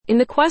In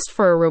the quest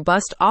for a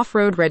robust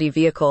off-road ready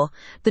vehicle,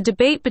 the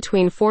debate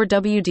between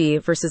 4WD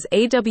versus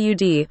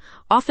AWD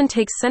often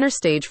takes center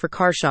stage for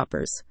car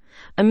shoppers.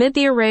 Amid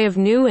the array of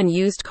new and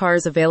used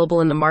cars available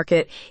in the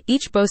market,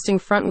 each boasting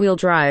front-wheel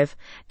drive,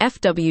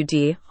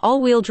 FWD,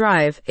 all-wheel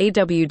drive,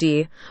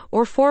 AWD,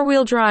 or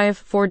four-wheel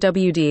drive,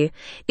 4WD,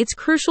 it's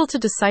crucial to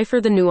decipher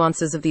the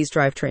nuances of these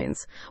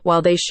drivetrains.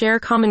 While they share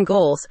common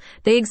goals,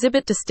 they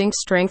exhibit distinct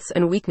strengths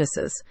and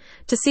weaknesses.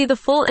 To see the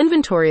full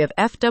inventory of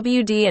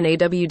FWD and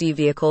AWD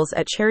vehicles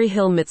at Cherry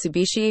Hill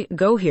Mitsubishi,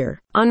 go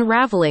here.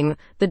 Unraveling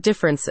the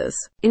differences.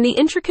 In the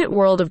intricate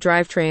world of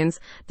drivetrains,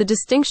 the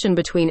distinction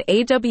between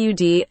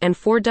AWD and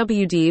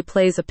 4WD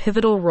plays a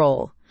pivotal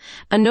role.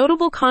 A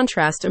notable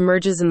contrast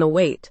emerges in the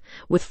weight,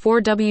 with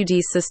 4WD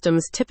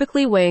systems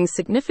typically weighing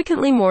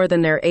significantly more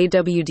than their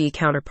AWD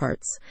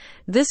counterparts.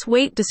 This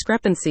weight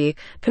discrepancy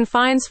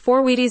confines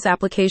 4WD's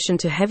application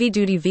to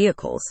heavy-duty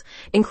vehicles,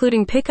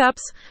 including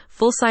pickups,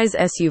 full-size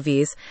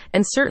SUVs,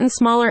 and certain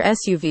smaller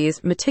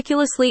SUVs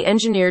meticulously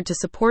engineered to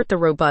support the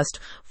robust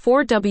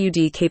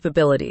 4WD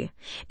capability.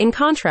 In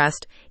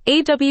contrast,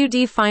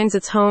 AWD finds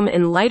its home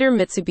in lighter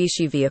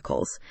Mitsubishi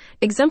vehicles,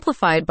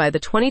 exemplified by the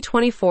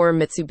 2024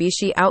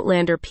 Mitsubishi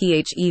Outlander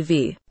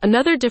PHEV.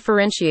 Another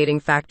differentiating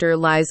factor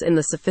lies in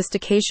the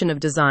sophistication of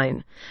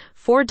design.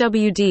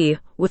 4WD,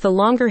 with a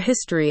longer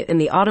history in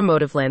the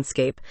automotive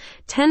landscape,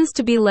 tends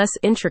to be less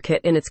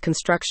intricate in its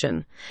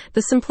construction.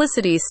 The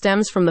simplicity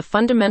stems from the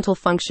fundamental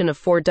function of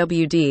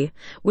 4WD,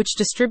 which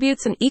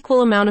distributes an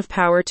equal amount of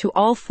power to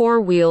all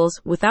four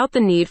wheels without the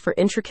need for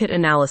intricate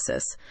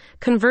analysis.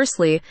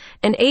 Conversely,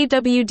 an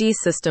AWD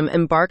system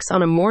embarks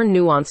on a more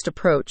nuanced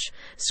approach,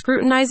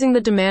 scrutinizing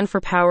the demand for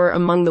power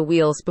among the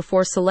wheels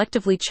before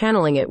selectively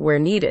channeling it where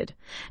needed.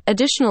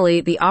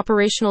 Additionally, the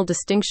operational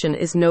distinction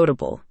is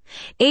notable.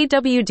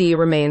 AWD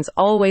remains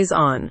always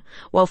on,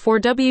 while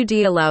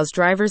 4WD allows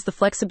drivers the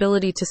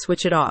flexibility to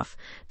switch it off,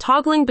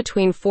 toggling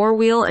between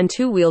four-wheel and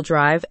two-wheel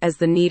drive as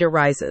the need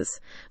arises.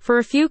 For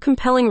a few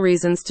compelling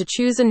reasons to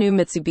choose a new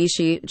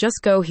Mitsubishi,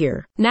 just go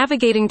here.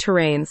 Navigating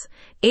terrains,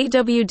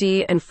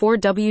 AWD and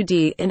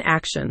 4WD in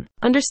action.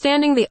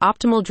 Understanding the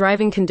optimal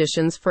driving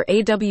conditions for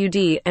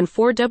AWD and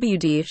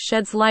 4WD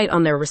sheds light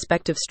on their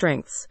respective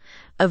strengths.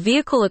 A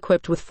vehicle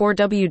equipped with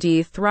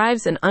 4WD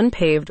thrives in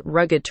unpaved,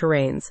 rugged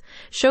terrains,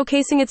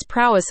 showcasing its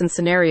prowess in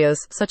scenarios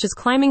such as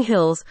climbing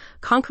hills,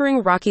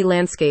 conquering rocky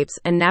landscapes,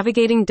 and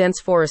navigating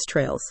dense forest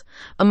trails.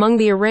 Among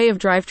the array of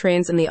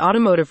drivetrains in the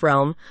automotive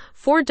realm,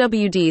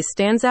 4WD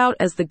stands out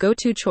as the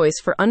go-to choice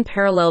for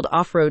unparalleled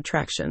off-road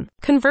traction.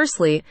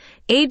 Conversely,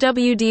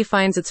 AWD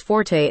finds its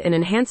forte in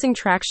enhancing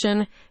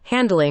traction,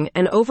 handling,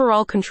 and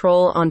overall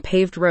control on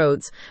paved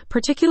roads,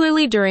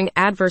 particularly during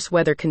adverse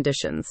weather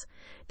conditions.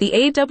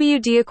 The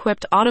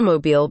AWD-equipped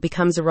automobile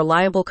becomes a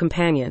reliable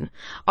companion,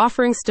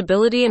 offering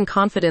stability and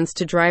confidence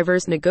to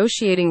drivers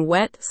negotiating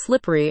wet,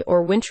 slippery,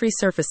 or wintry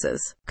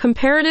surfaces.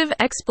 Comparative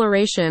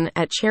exploration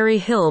at Cherry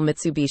Hill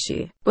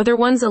Mitsubishi. Whether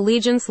one's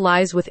allegiance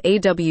lies with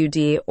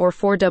AWD or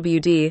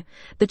 4WD,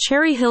 the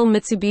Cherry Hill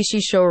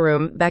Mitsubishi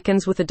showroom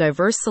beckons with a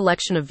diverse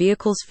selection of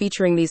vehicles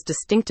featuring these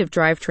distinctive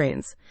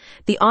drivetrains.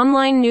 The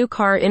online new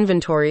car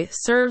inventory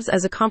serves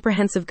as a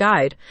comprehensive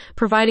guide,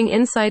 providing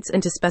insights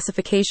into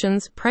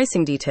specifications,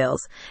 pricing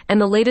details, and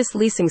the latest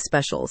leasing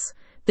specials.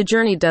 The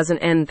journey doesn't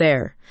end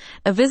there.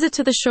 A visit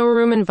to the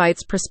showroom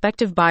invites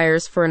prospective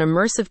buyers for an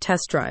immersive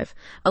test drive,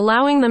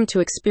 allowing them to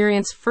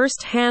experience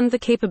firsthand the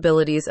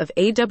capabilities of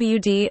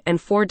AWD and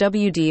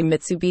 4WD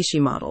Mitsubishi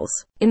models.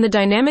 In the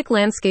dynamic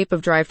landscape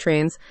of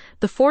drivetrains,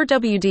 the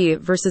 4WD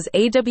versus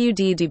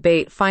AWD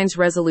debate finds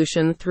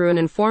resolution through an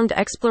informed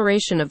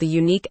exploration of the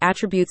unique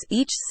attributes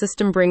each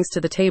system brings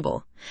to the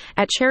table.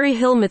 At Cherry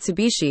Hill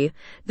Mitsubishi,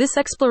 this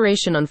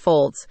exploration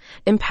unfolds,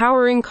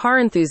 empowering car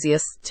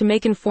enthusiasts to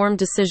make informed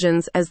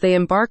decisions as they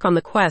embark on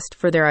the quest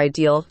for their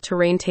ideal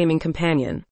terrain-taming companion.